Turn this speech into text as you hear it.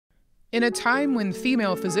In a time when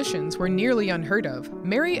female physicians were nearly unheard of,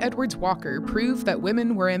 Mary Edwards Walker proved that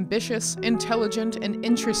women were ambitious, intelligent, and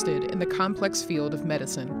interested in the complex field of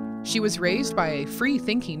medicine. She was raised by a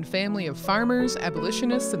free-thinking family of farmers,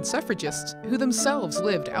 abolitionists, and suffragists who themselves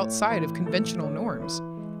lived outside of conventional norms.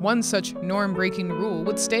 One such norm-breaking rule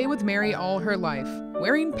would stay with Mary all her life: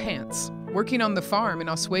 wearing pants. Working on the farm in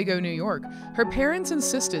Oswego, New York, her parents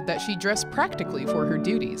insisted that she dress practically for her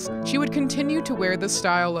duties. She would continue to wear the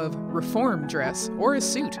style of reform dress or a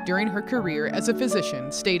suit during her career as a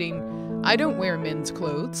physician, stating, "I don't wear men's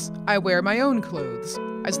clothes, I wear my own clothes."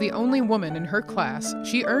 As the only woman in her class,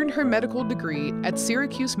 she earned her medical degree at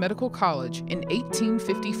Syracuse Medical College in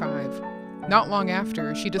 1855. Not long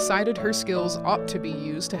after, she decided her skills ought to be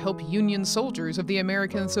used to help Union soldiers of the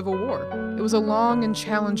American Civil War. It was a long and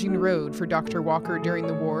challenging road for Dr. Walker during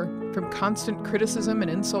the war, from constant criticism and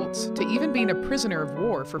insults to even being a prisoner of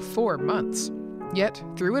war for 4 months. Yet,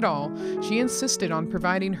 through it all, she insisted on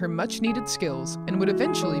providing her much-needed skills and would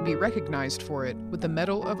eventually be recognized for it with the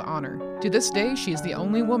Medal of Honor. To this day, she is the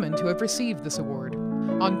only woman to have received this award.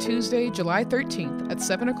 On Tuesday, July 13th at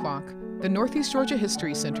 7 o'clock, the Northeast Georgia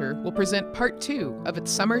History Center will present Part 2 of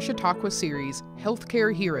its Summer Chautauqua series,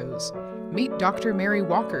 Healthcare Heroes. Meet Dr. Mary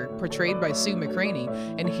Walker, portrayed by Sue McCranie,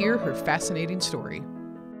 and hear her fascinating story.